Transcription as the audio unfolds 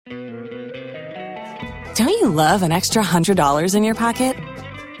Don't you love an extra $100 in your pocket?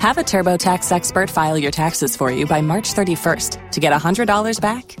 Have a TurboTax expert file your taxes for you by March 31st to get $100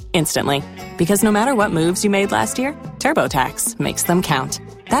 back instantly. Because no matter what moves you made last year, TurboTax makes them count.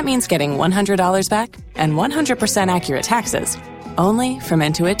 That means getting $100 back and 100% accurate taxes, only from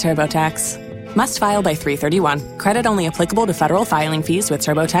Intuit TurboTax. Must file by 3/31. Credit only applicable to federal filing fees with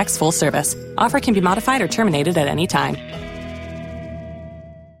TurboTax full service. Offer can be modified or terminated at any time.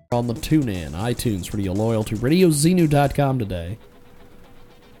 On the TuneIn, iTunes, Radio Loyalty, RadioZenu.com today.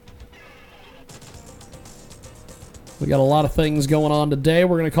 We got a lot of things going on today.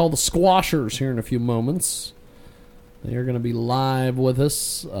 We're going to call the Squarshers here in a few moments. They are going to be live with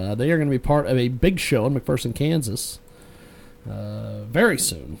us. They are going to be part of a big show in McPherson, Kansas very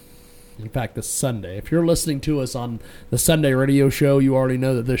soon. In fact, this Sunday. If you're listening to us on the Sunday radio show, you already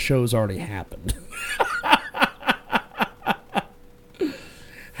know that this show's already happened.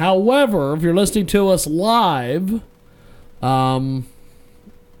 However, if you're listening to us live on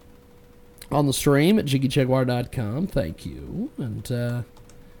the stream at JiggyJaguar.com, thank you. And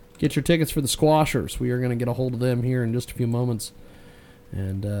get your tickets for the Squarshers. We are going to get a hold of them here in just a few moments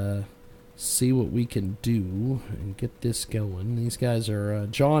and see what we can do and get this going. These guys are,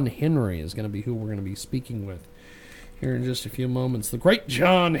 John Henry is going to be who we're going to be speaking with here in just a few moments. The great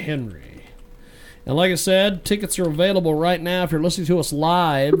John Henry. And like I said, tickets are available right now if you're listening to us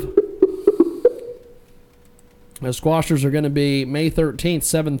live. The Squarshers are going to be May 13th,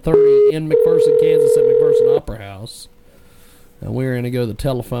 7:30 in McPherson, Kansas at McPherson Opera House. And we're going to go to the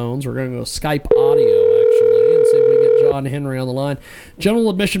telephones. We're going to go Skype audio, actually, and see if we can get John Henry on the line.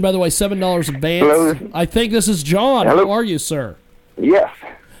 General admission, by the way, $7 advance. Hello. I think this is John. Hello. How are you, sir? Yes.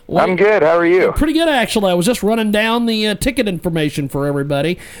 Well, I'm good. How are you? Pretty good, actually. I was just running down the ticket information for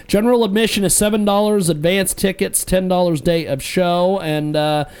everybody. General admission is $7, advance tickets, $10 day of show, and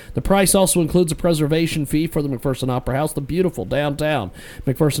the price also includes a preservation fee for the McPherson Opera House, the beautiful downtown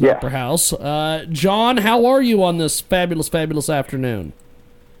McPherson Opera House. John, how are you on this fabulous, fabulous afternoon?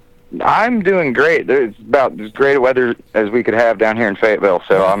 I'm doing great. It's about as great a weather as we could have down here in Fayetteville,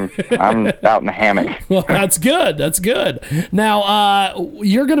 so I'm out in the hammock. Well, that's good. That's good. Now,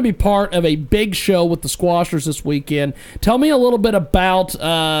 you're going to be part of a big show with the Squarshers this weekend. Tell me a little bit about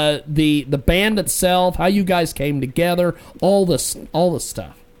the band itself, how you guys came together, all this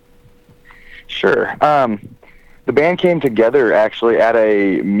stuff. Sure. The band came together actually at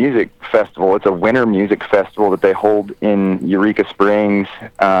a music festival. It's a winter music festival that they hold in Eureka Springs.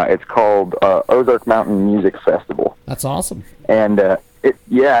 It's called Ozark Mountain Music Festival. That's awesome. And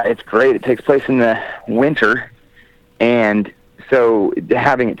it's great. It takes place in the winter, and so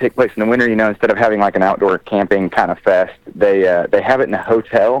having it take place in the winter, instead of having like an outdoor camping kind of fest, they have it in a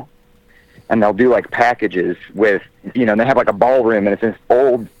hotel, and they'll do like packages with, they have like a ballroom, and it's this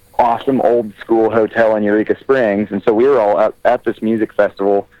awesome old school hotel in Eureka Springs. And so we were all at this music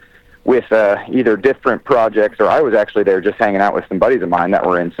festival with either different projects, or I was actually there just hanging out with some buddies of mine that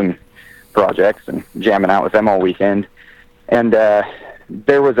were in some projects and jamming out with them all weekend. And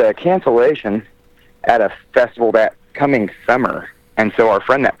there was a cancellation at a festival that coming summer. And so our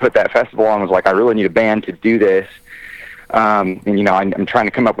friend that put that festival on was like, I really need a band to do this. And, I'm trying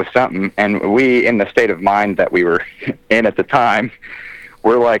to come up with something. And we, in the state of mind that we were in at the time,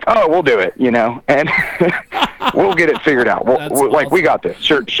 we're like, oh, we'll do it, and we'll get it figured out. Awesome. Like, we got this.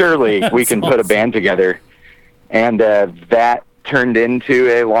 Surely we can put a band together. And that turned into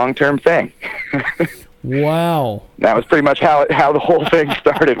a long-term thing. Wow. That was pretty much how the whole thing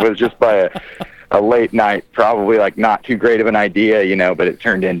started, was just by a late night, probably like not too great of an idea, but it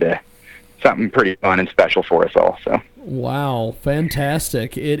turned into something pretty fun and special for us all. So. Wow,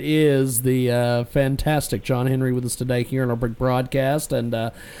 fantastic. It is the fantastic John Henry with us today here on our big broadcast.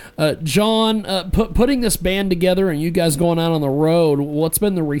 And John, putting this band together and you guys going out on the road, what's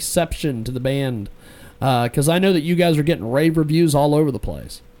been the reception to the band? Because I know that you guys are getting rave reviews all over the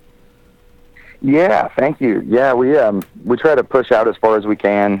place. Yeah, thank you. Yeah, we try to push out as far as we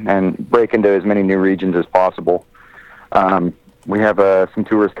can and break into as many new regions as possible. We have some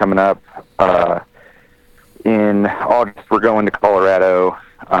tours coming up. In August, we're going to Colorado.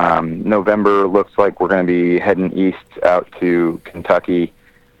 November looks like we're going to be heading east out to Kentucky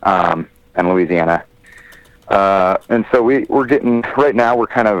and Louisiana. And so we're getting, right now we're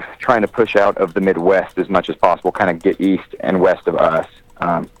kind of trying to push out of the Midwest as much as possible, kind of get east and west of us.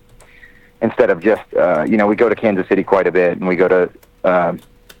 Instead of just, we go to Kansas City quite a bit, and we go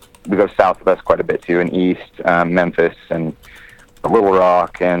south of us quite a bit too, and east, Memphis and Little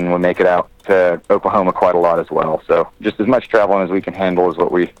Rock, and we make it out to Oklahoma quite a lot as well. So just as much traveling as we can handle is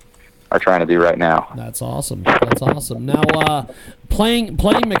what we are trying to do right now. That's awesome. That's awesome. Now, playing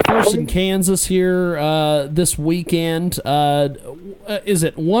McPherson, Kansas here this weekend. Is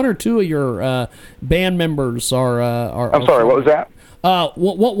it one or two of your band members are? I'm sorry. What was that?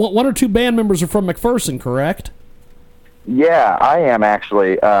 One or two band members are from McPherson, correct? Yeah, I am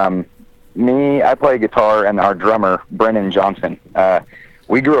actually. I play guitar, and our drummer, Brennan Johnson.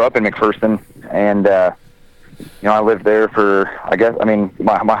 We grew up in McPherson, and I lived there for,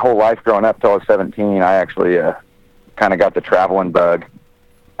 my whole life growing up till I was 17. I actually kind of got the traveling bug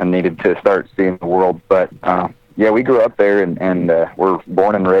and needed to start seeing the world. But we grew up there, and we're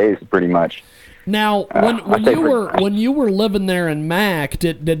born and raised pretty much. Now, when you were living there in Mac,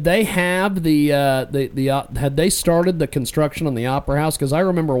 did they have had they started the construction on the Opera House? Because I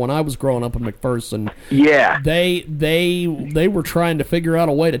remember when I was growing up in McPherson, they were trying to figure out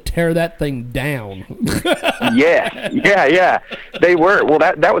a way to tear that thing down. yeah, they were. Well,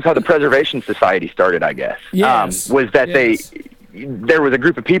 that was how the Preservation Society started, I guess. Yes, there was a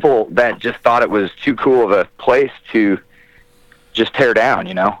group of people that just thought it was too cool of a place to just tear down,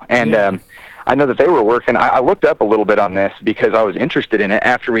 and. I know that they were working. I looked up a little bit on this because I was interested in it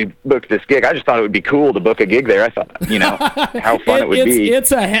after we booked this gig. I just thought it would be cool to book a gig there. I thought, how fun it would be.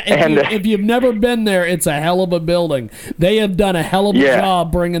 If you've never been there, it's a hell of a building. They have done a hell of a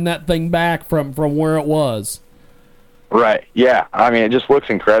job bringing that thing back from where it was. Right, yeah. I mean, it just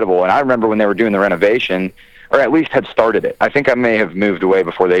looks incredible. And I remember when they were doing the renovation, or at least had started it. I think I may have moved away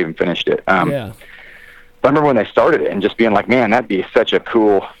before they even finished it. But I remember when they started it and just being like, man, that'd be such a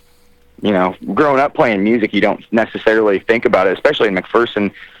cool... growing up playing music, you don't necessarily think about it, especially in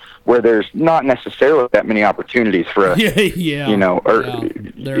McPherson, where there's not necessarily that many opportunities for us. And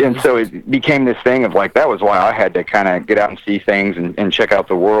so it became this thing of like, that was why I had to kind of get out and see things and check out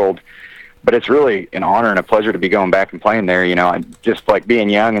the world. But it's really an honor and a pleasure to be going back and playing there. I just like being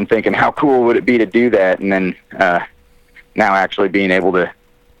young and thinking, how cool would it be to do that? And then now actually being able to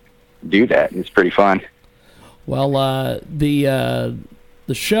do that, it's pretty fun. Well,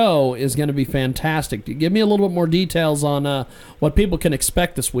 the show is going to be fantastic. Give me a little bit more details on what people can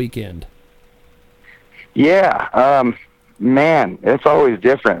expect this weekend. Yeah, man, it's always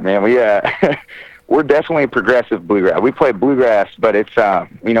different, man. We're definitely progressive bluegrass. We play bluegrass, but it's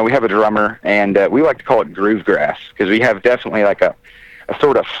we have a drummer, and we like to call it groove grass because we have definitely like a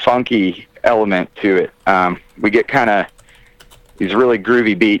sort of funky element to it. We get kind of these really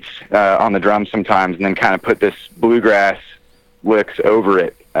groovy beats on the drums sometimes, and then kind of put this bluegrass licks over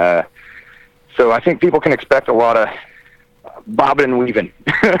it. So I think people can expect a lot of bobbing and weaving.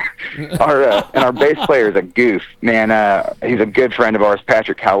 And our bass player is a goof, man. He's a good friend of ours.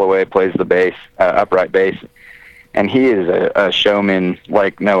 Patrick Calaway plays the bass, upright bass, and he is a showman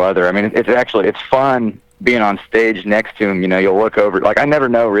like no other. I mean, it's fun being on stage next to him. You'll look over, like I never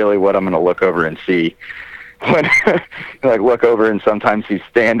know really what I'm going to look over and see. When like look over and sometimes he's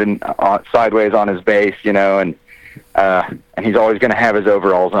standing sideways on his bass, and he's always going to have his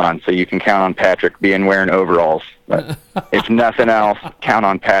overalls on, so you can count on Patrick wearing overalls. But if nothing else, count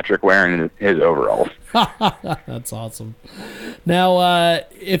on Patrick wearing his overalls. That's awesome. Now,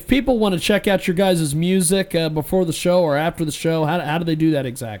 if people want to check out your guys' music before the show or after the show, how do they do that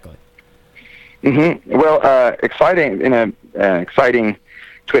exactly? Well, exciting in an exciting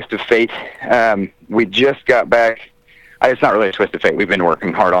twist of fate. We just got back. It's not really a twist of fate. We've been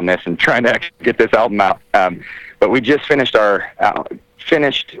working hard on this and trying to get this album out. But we just finished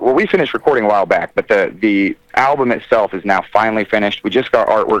we finished recording a while back, but the album itself is now finally finished. We just got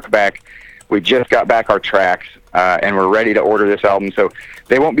artwork back. We just got back our tracks, and we're ready to order this album. So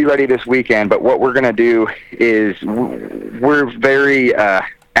they won't be ready this weekend, but what we're going to do is we're very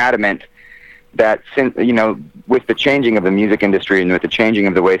adamant that, since, with the changing of the music industry and with the changing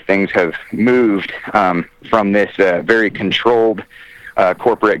of the way things have moved from this very controlled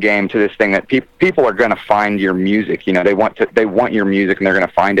corporate game to this thing that people are going to find your music. They want your music and they're going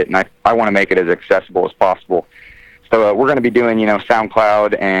to find it, and I want to make it as accessible as possible. So we're going to be doing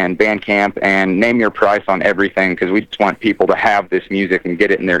SoundCloud and Bandcamp and name your price on everything, because we just want people to have this music and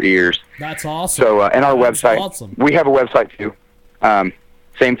get it in their ears. That's awesome. So and our website, awesome. We have a website too.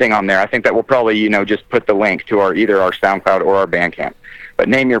 Same thing on there. I think that we'll probably just put the link to either our SoundCloud or our Bandcamp. But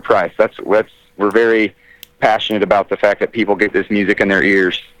name your price. We're very passionate about the fact that people get this music in their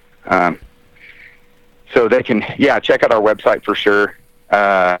ears. So they can, check out our website for sure.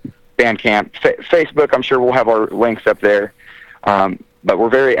 Bandcamp, Facebook, I'm sure we'll have our links up there. But we're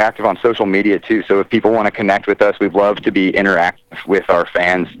very active on social media too. So if people want to connect with us, we'd love to be interactive with our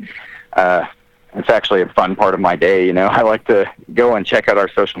fans. It's actually a fun part of my day. I like to go and check out our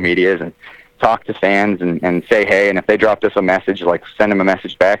social medias and talk to fans and say hey, and if they dropped us a message, like send them a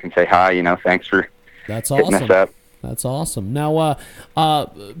message back and say hi, thanks for hitting us up. That's awesome. Now,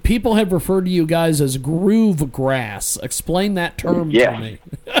 people have referred to you guys as groove grass. Explain that term to me.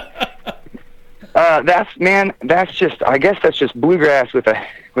 That's just, I guess that's just bluegrass with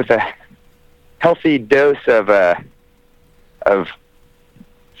a healthy dose of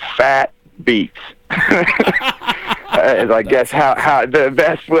fat beats. I guess how the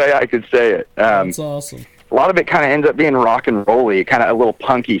best way I could say it. That's awesome. A lot of it kind of ends up being rock and rolly, kind of a little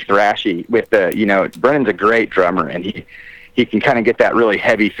punky, thrashy. With Brennan's a great drummer, and he can kind of get that really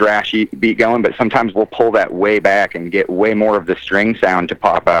heavy, thrashy beat going. But sometimes we'll pull that way back and get way more of the string sound to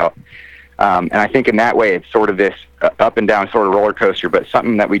pop out. And I think in that way, it's sort of this up and down sort of roller coaster. But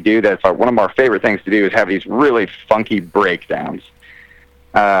something that we do that's one of our favorite things to do is have these really funky breakdowns.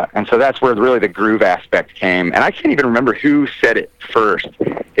 And so that's where really the groove aspect came. And I can't even remember who said it first.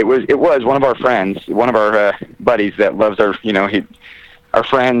 It was one of our friends, one of our buddies that loves our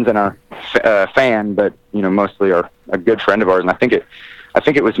friends and our fan, but mostly a good friend of ours. And I think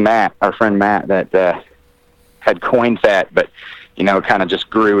it was Matt, our friend Matt, that had coined that, but kind of just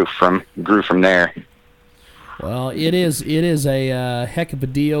grew from there. Well, it is a heck of a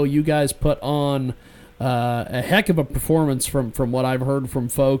deal. You guys put on a heck of a performance from what I've heard from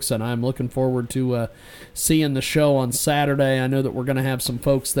folks, and I'm looking forward to seeing the show on Saturday. I know that we're going to have some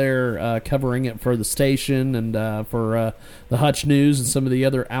folks there covering it for the station and for the Hutch News and some of the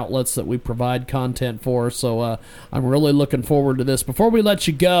other outlets that we provide content for, so I'm really looking forward to this. Before we let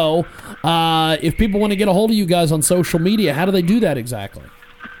you go, if people want to get a hold of you guys on social media, how do they do that exactly?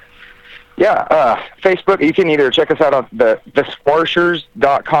 Yeah, Facebook. You can either check us out on the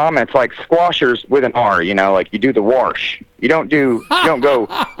Squarshers.com. It's like squashers with an R. Like you do the wash. You don't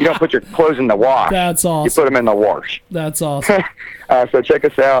put your clothes in the wash. That's awesome. You put them in the wash. That's awesome. So check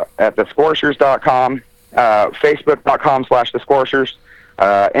us out at the Squarshers.com, Facebook.com/the Squarshers,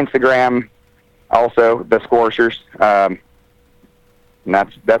 Instagram also the Squarshers. And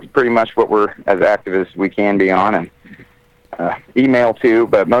that's pretty much what we're as active as we can be on, and email too,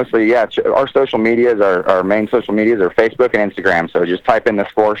 but mostly, our social medias, our main social medias are Facebook and Instagram. So just type in the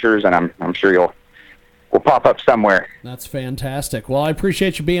Squarshers, and I'm sure we'll pop up somewhere. That's fantastic. Well, I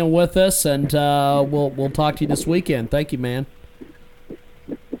appreciate you being with us, and we'll talk to you this weekend. Thank you, man.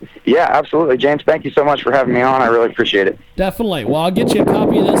 Yeah, absolutely, James. Thank you so much for having me on. I really appreciate it. Definitely. Well, I'll get you a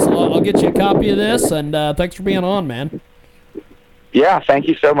copy of this. I'll get you a copy of this, and thanks for being on, man. Yeah, thank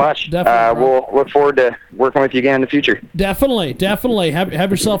you so much. Definitely. We'll look forward to working with you again in the future. Definitely.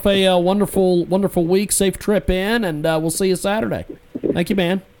 Have yourself a wonderful week, safe trip in, and we'll see you Saturday. Thank you,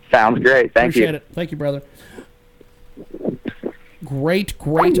 man. Sounds great. Thank you. Appreciate it. Thank you, brother. Great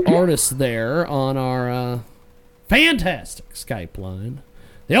artist there on our fantastic Skype line.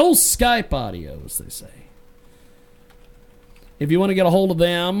 The old Skype audio, as they say. If you want to get a hold of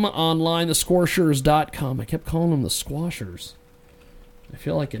them online, thesquarshers.com. I kept calling them the Squashers. I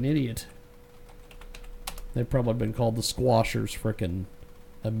feel like an idiot. They've probably been called the Squashers frickin'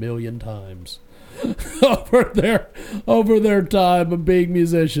 a million times over their time of being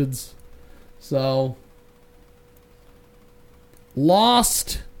musicians. So,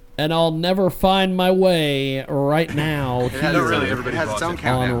 Lost, and I'll never find my way right now. Everybody has its own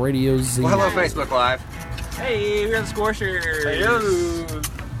countdown. On Radio Z. Well, hello, Facebook Live. Hey, we're the Squarshers. Hey,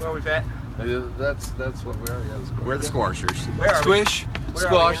 Where are we at? That's what we are. Yeah, We're the Squarshers. Where are we?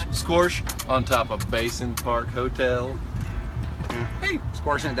 Squash on top of Basin Park Hotel. Hey,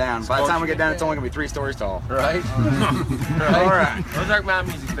 squashing it down. By the time we get done, it's only going to be 3 stories tall. Right? All right. Ozark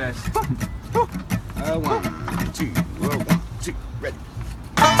Mountain Music Fest. 1, 2, 1, 2, ready.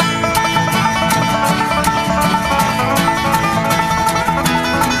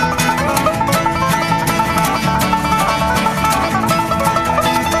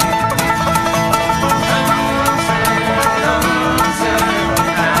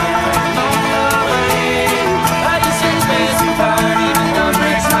 Like a ship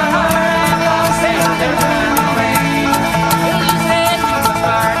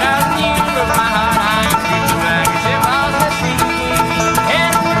on the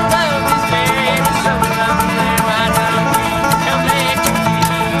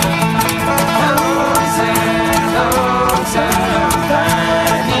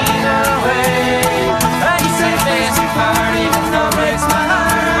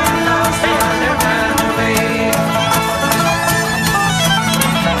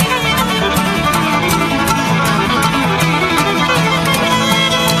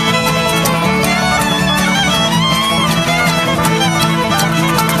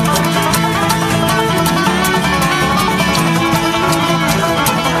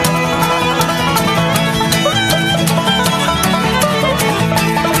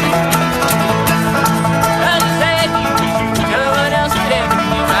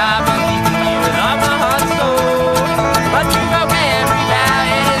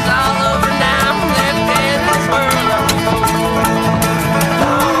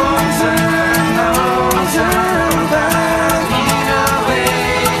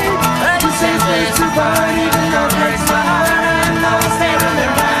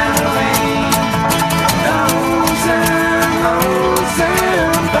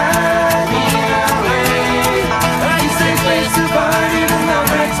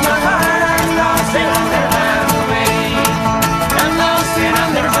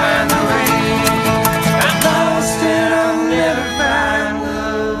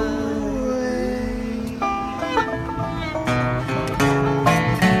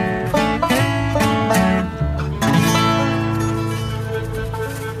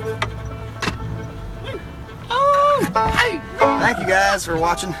guys, for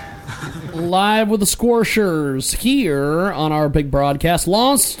watching. Live with the Squarshers here on our big broadcast.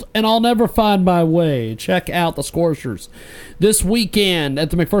 Lost and I'll Never Find My Way. Check out the Squarshers this weekend at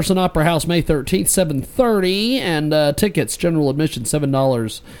the McPherson Opera House, May 13th, 7:30. And tickets, general admission,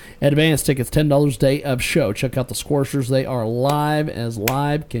 $7. Advance tickets, $10 day of show. Check out the Squarshers. They are live as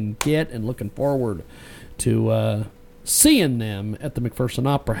live can get, and looking forward to seeing them at the McPherson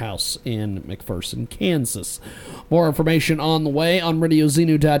Opera House in McPherson, Kansas. More information on the way on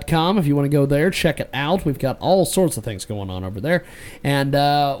RadioZenu.com. If you want to go there, check it out. We've got all sorts of things going on over there. And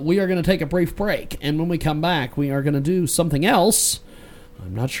we are going to take a brief break. And when we come back, we are going to do something else.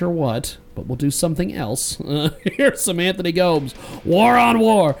 I'm not sure what, but we'll do something else. Here's some Anthony Gomes. War on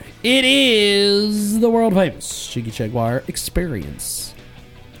War. It is the world-famous Cheeky Jaguar Experience.